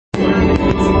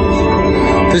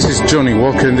This is Johnny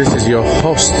Walker, and this is your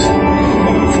host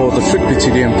for the Freak Beat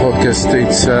EDM podcast.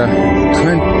 It's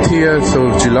 20th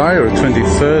of July or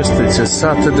 21st. It's a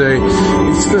Saturday.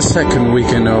 It's the second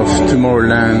weekend of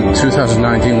Tomorrowland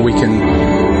 2019,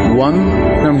 weekend 1.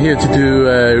 I'm here to do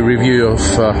a review of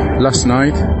last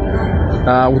night.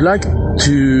 I would like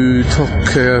to talk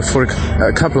for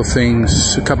a couple of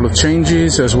things, a couple of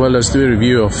changes, as well as do a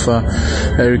review of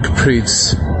Eric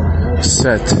Prydz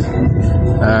set.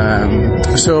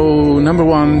 So number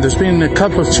one, there's been a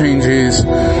couple of changes.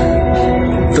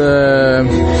 The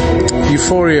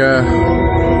Euphoria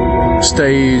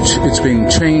stage, it's been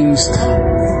changed.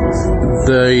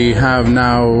 They have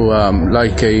now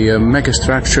like a mega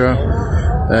structure.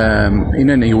 In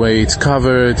any way, it's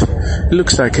covered. It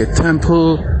looks like a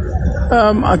temple.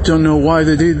 I don't know why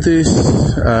they did this.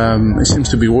 It seems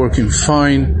to be working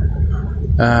fine.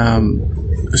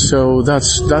 So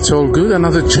that's all good.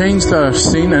 Another change that I've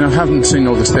seen, and I haven't seen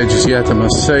all the stages yet, I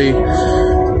must say,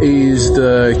 is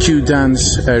the Q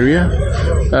dance area.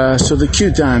 So the Q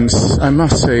dance, I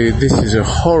must say, this is a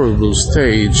horrible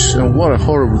stage, and what a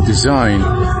horrible design.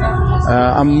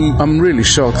 I'm really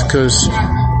shocked because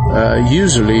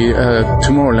usually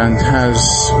Tomorrowland has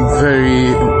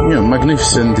very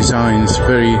magnificent designs,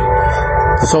 very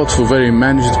thoughtful, very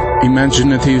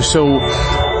imaginative. So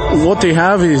what they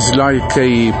have is like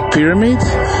a pyramid,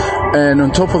 and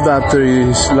on top of that there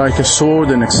is like a sword,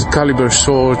 an Excalibur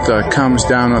sword that comes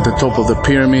down at the top of the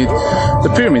pyramid. The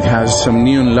pyramid has some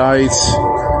neon lights,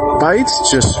 but it's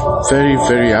just very,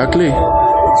 very ugly.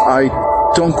 I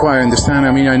don't quite understand.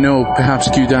 I mean, I know perhaps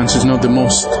Q Dance is not the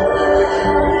most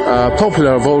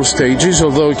popular of all stages,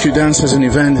 although Q Dance as an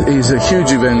event is a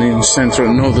huge event in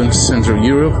northern Central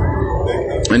Europe,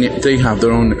 and they have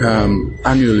their own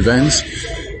annual events.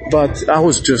 But I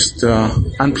was just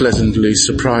unpleasantly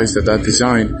surprised at that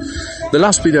design. The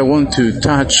last bit I want to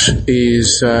touch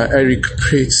is Eric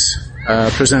Prydz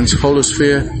presents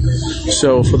Holosphere.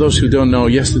 So for those who don't know,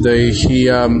 yesterday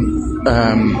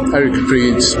Eric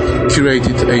Prydz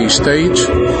curated a stage,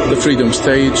 the Freedom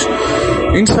Stage.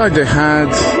 Inside they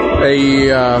had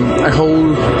a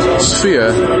whole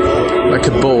sphere, like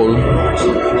a ball,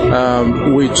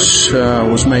 which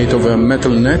was made of a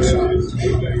metal net.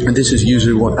 And this is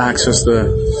usually what acts as the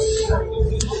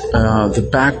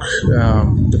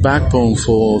backbone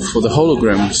for the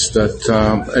holograms that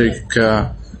Eric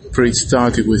Prydz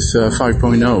started with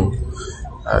 5.0.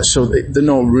 So they're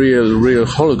not real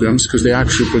holograms because they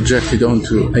actually projected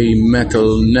onto a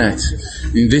metal net.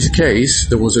 In this case,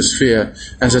 there was a sphere.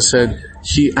 As I said,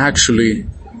 he actually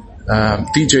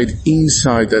DJ'd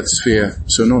inside that sphere,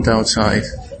 so not outside.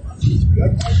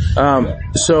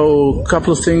 So a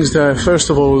couple of things there.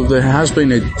 First of all, there has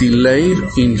been a delay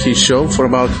in his show for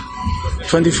about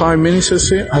 25 minutes,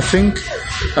 I think.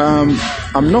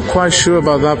 I'm not quite sure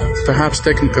about that. Perhaps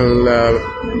technical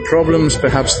problems,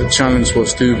 perhaps the challenge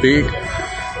was too big.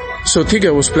 So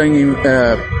Tiga was playing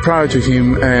prior to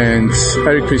him, and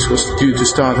Eric Prydz was due to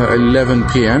start at 11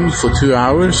 p.m. for 2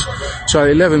 hours. So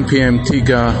at 11 p.m.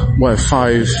 Tiga,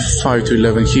 5 to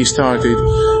 11, he started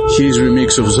his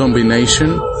remix of Zombie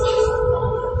Nation,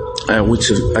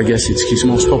 which I guess it's his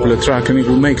most popular track, and it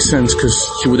would make sense because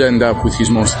he would end up with his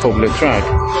most popular track.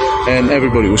 And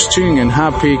everybody was cheering and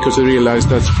happy because they realized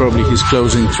that's probably his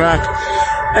closing track.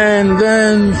 And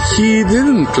then he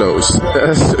didn't close,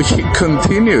 so he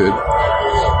continued.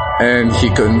 And he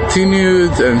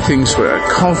continued, and things were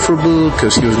uncomfortable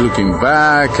because he was looking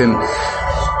back. And,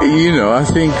 I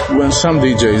think when some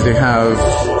DJs, they have,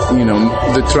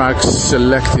 the tracks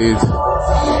selected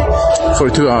for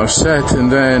a 2-hour set,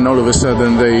 and then all of a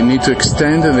sudden they need to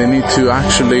extend and they need to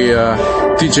actually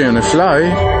DJ on the fly,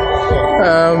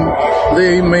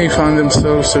 they may find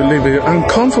themselves a little bit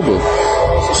uncomfortable.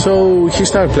 So he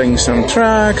started playing some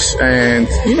tracks, and,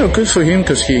 good for him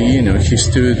because he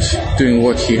stood doing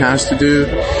what he has to do.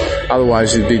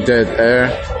 Otherwise it'd be dead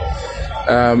air.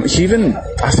 I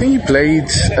think he played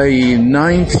a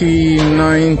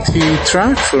 1990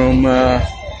 track from, I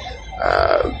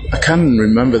can't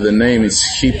remember the name. It's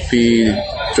Hippie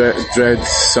Dread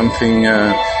something.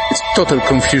 It's Total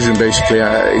Confusion, basically.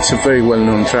 It's a very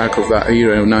well-known track of that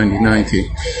era of 1990.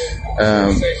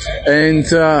 And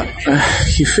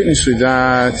he finished with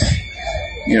that,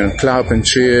 clap and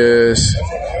cheers.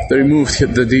 They removed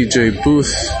the DJ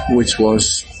booth, which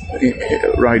was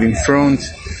right in front,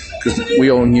 because we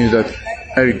all knew that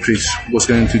Eric Prydz was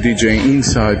going to DJ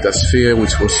inside that sphere,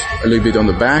 which was a little bit on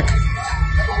the back.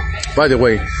 By the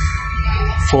way,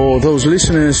 for those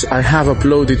listeners, I have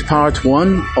uploaded part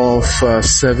 1 of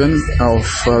 7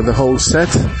 of the whole set.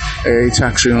 It's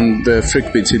actually on the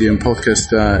Freak Beat EDM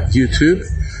podcast YouTube.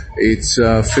 It's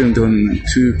filmed on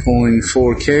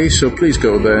 2.4K, so please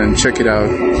go there and check it out.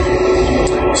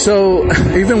 So,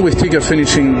 even with Tigger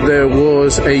finishing, there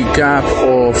was a gap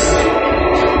of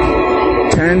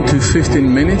 10 to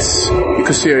 15 minutes. You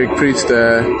could see Eric Prydz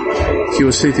there. He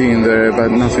was sitting there, but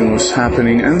nothing was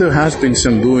happening. And there has been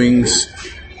some booings,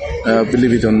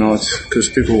 believe it or not, because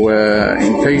people were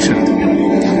impatient.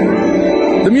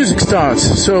 The music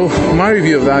starts. So, my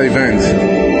review of that event,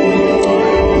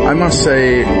 I must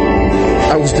say,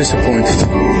 I was disappointed.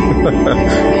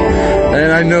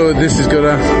 And I know this is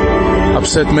gonna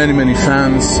upset many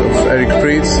fans of Eric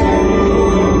Prydz.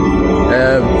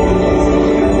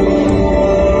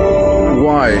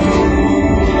 Why?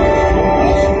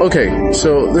 Okay,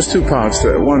 so there's two parts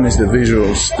there. One is the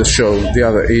visuals, the show. The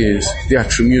other is the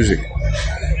actual music.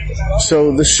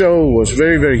 So the show was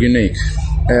very unique.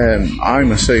 I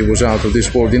must say it was out of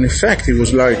this world. In effect, it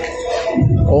was like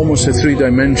almost a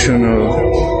three-dimensional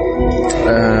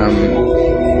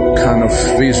kind of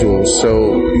visuals.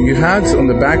 So you had on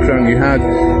the background, you had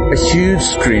a huge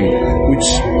screen, which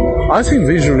I think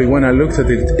visually when I looked at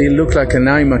it, it looked like an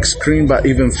IMAX screen, but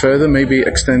even further, maybe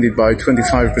extended by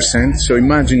 25%. So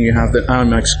imagine you have the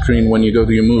IMAX screen when you go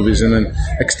to your movies and then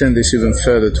extend this even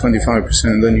further, 25%,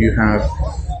 and then you have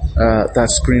that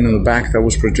screen on the back that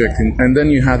was projecting. And then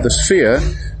you had the sphere,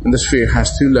 and the sphere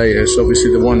has two layers,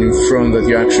 obviously the one in front that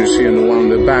you actually see and the one on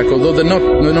the back, although they're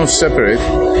not separate.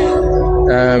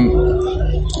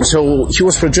 So he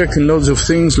was projecting loads of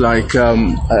things like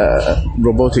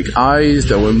robotic eyes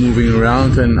that were moving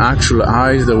around and actual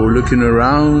eyes that were looking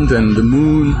around, and the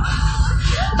moon,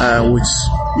 which,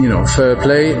 you know, fair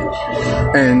play.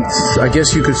 And I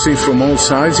guess you could see from all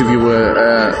sides if you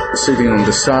were sitting on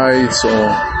the sides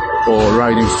or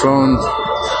right in front.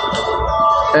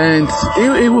 And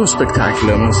it was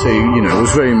spectacular, I must say. You know, it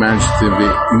was very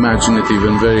imaginative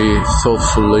and very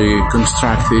thoughtfully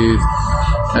constructed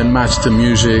and matched the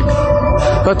music.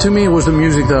 But to me, it was the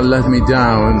music that let me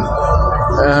down.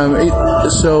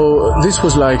 So this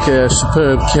was like a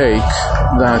superb cake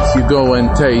that you go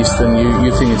and taste, and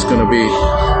you think it's going to be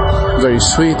very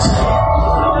sweet,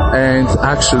 and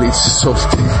actually it's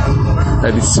salty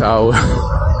and it's sour.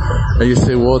 And you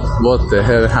say, what the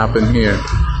hell happened here?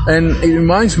 And it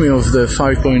reminds me of the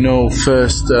 5.0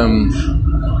 first,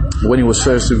 when it was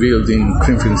first revealed in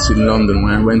Creamfields in London,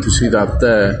 when I went to see that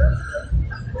there.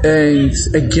 And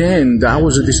again, that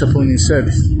was a disappointing set.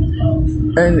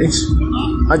 And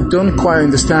I don't quite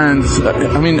understand.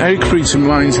 I mean, Eric Prydz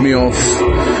reminds me of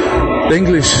the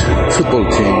English football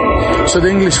team. So the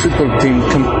English football team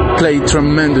can play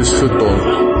tremendous football,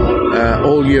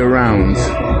 all year round.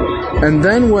 And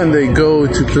then when they go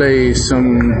to play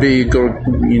some big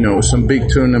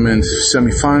tournament,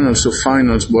 semi-finals or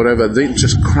finals, whatever, they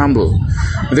just crumble.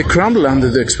 They crumble under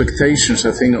the expectations,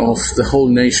 I think, of the whole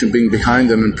nation being behind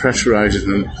them and pressurizing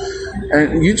them.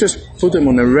 And you just put them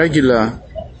on a regular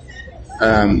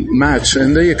match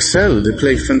and they excel. They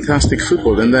play fantastic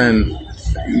football. And then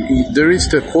they reach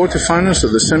the quarterfinals or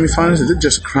the semi-finals, they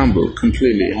just crumble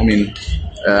completely. I mean,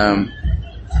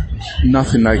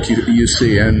 nothing like you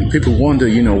see, and people wonder,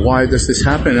 why does this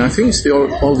happen? And I think it's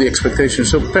all the expectations.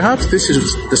 So perhaps this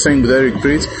is the same with Eric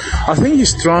Prydz. I think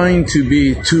he's trying to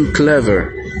be too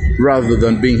clever rather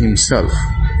than being himself.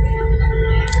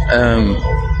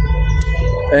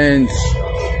 And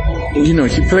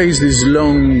he plays these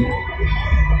long,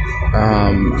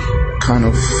 kind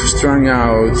of strung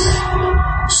out,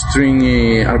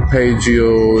 stringy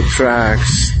arpeggio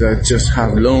tracks that just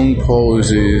have long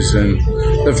pauses and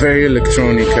they're very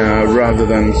electronica rather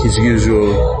than his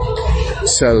usual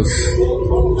self.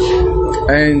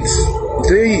 And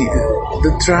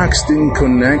the tracks didn't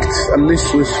connect, at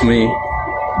least with me.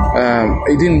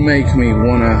 It didn't make me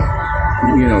wanna,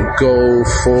 go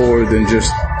forward and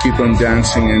just keep on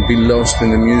dancing and be lost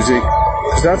in the music.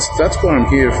 'Cause that's what I'm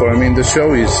here for. I mean, the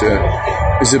show is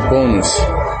a bonus.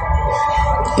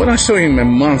 When I saw him a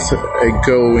month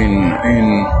ago in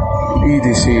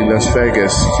EDC Las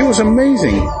Vegas, he was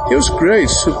amazing. He was great,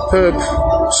 superb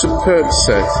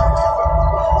set.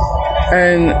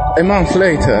 And a month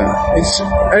later,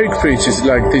 Eric Prydz is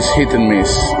like this hit and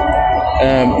miss.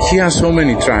 He has so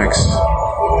many tracks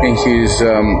in his,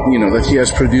 that he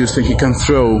has produced and he can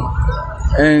throw.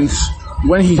 And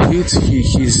when he hits,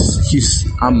 he's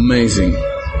amazing.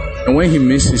 And when he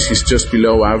misses, he's just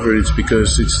below average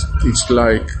because it's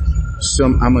like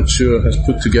some amateur has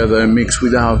put together a mix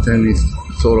without any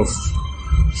sort of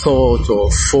thought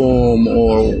or form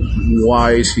or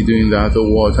why is he doing that or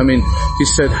what. I mean,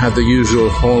 his set had the usual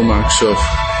hallmarks of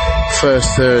first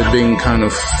third being kind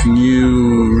of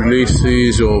new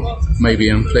releases or maybe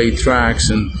unplayed tracks,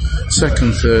 and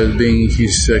second third being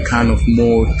his kind of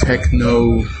more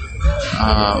techno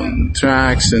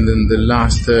tracks, and then the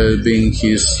last third being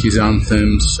his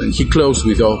anthems, and he closed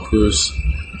with Opus.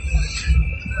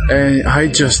 And I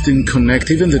just didn't connect.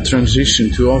 Even the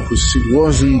transition to Opus, it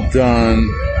wasn't done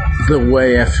the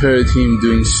way I've heard him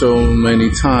doing so many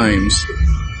times.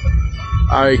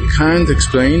 I can't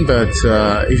explain, but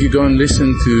if you go and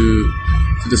listen to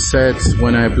the set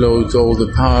when I upload all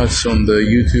the parts on the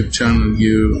YouTube channel,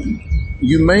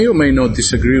 you may or may not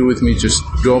disagree with me. Just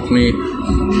drop me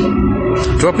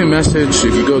a message.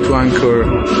 If you go to Anchor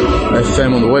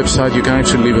FM on the website, you can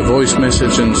actually leave a voice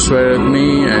message and swear at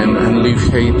me and leave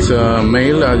hate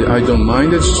mail. I don't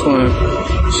mind. I just want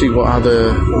to see what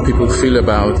other people feel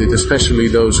about it, especially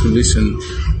those who listen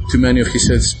to many of his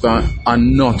sets but are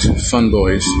not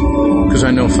fanboys, because I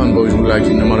know fanboys will like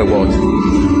it no matter what.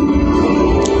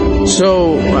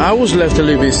 So I was left a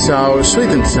little bit sour, sweet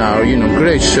and sour,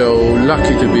 great show,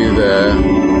 lucky to be there.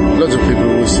 Lots of people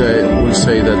will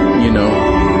say that,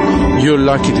 you're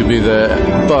lucky to be there,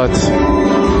 but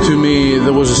to me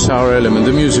there was a sour element.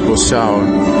 The music was sour.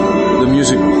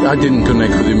 I didn't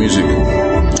connect with the music.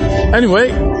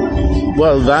 Anyway,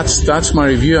 well, that's my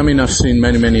review. I mean, I've seen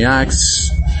many acts.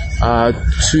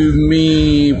 To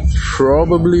me,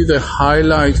 probably the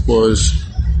highlight was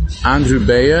Andrew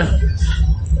Bayer.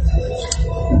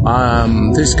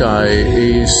 This guy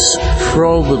is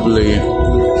probably,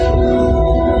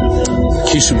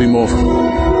 he should be more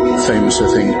famous, I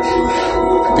think,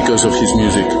 because of his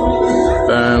music.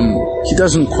 He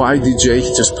doesn't quite DJ,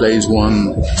 he just plays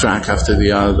one track after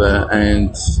the other,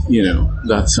 and,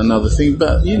 that's another thing,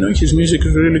 but, his music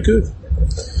is really good.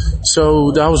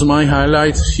 So that was my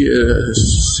highlight.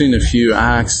 Seen a few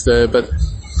acts there, but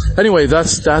anyway,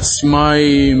 that's my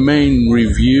main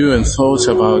review and thoughts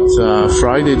about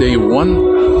Friday Day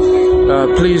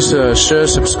 1. Please share,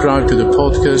 subscribe to the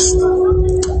podcast,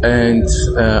 and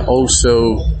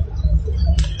also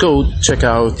go check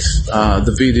out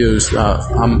the videos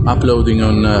I'm uploading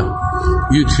on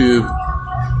YouTube.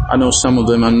 I know some of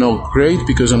them are not great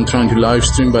because I'm trying to live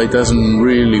stream, but it doesn't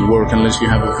really work unless you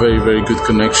have a very, very good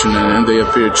connection, and they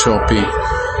appear choppy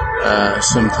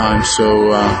sometimes.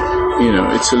 So,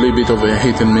 it's a little bit of a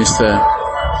hit and miss there.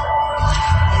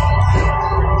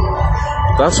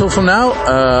 That's all for now.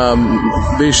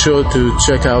 Be sure to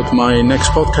check out my next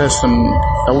podcast.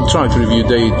 I will try to review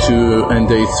day 2 and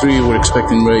day 3. We're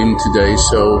expecting rain today,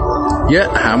 so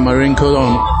have my raincoat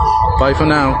on. Bye for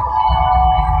now.